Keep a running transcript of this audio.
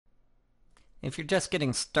If you're just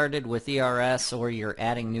getting started with ERS or you're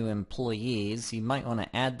adding new employees, you might want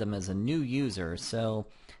to add them as a new user. So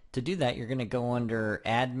to do that, you're going to go under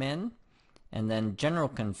Admin and then General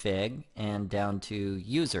Config and down to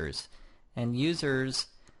Users. And users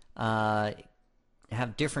have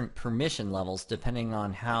different permission levels depending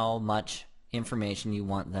on how much information you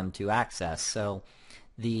want them to access. So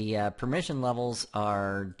the permission levels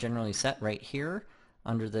are generally set right here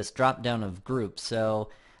under this drop down of groups. So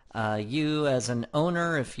you as an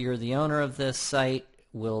owner, if you're the owner of this site,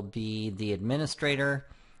 will be the administrator,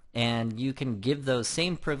 and you can give those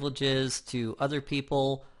same privileges to other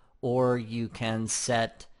people, or you can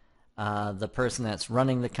set the person that's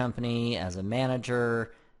running the company as a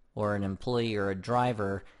manager or an employee or a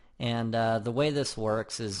driver. And the way this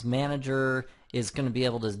works is manager is going to be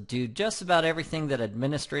able to do just about everything that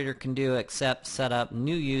administrator can do except set up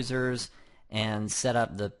new users and set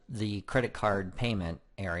up the credit card payment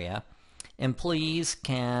area. Employees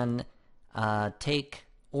can take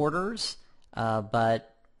orders,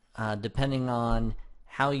 but depending on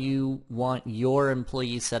how you want your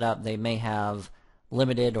employees set up, they may have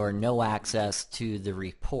limited or no access to the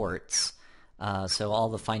reports. So all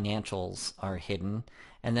the financials are hidden.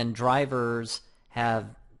 And then drivers have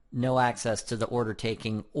no access to the order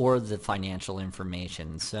taking or the financial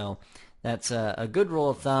information. So that's a good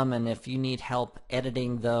rule of thumb, and if you need help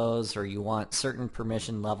editing those or you want certain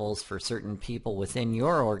permission levels for certain people within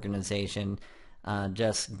your organization,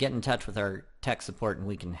 just get in touch with our tech support and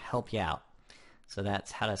we can help you out. So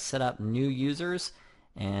that's how to set up new users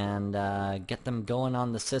and get them going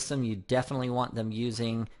on the system. You definitely want them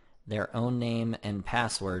using their own name and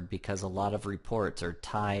password because a lot of reports are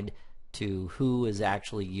tied to who is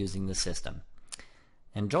actually using the system.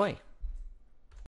 Enjoy!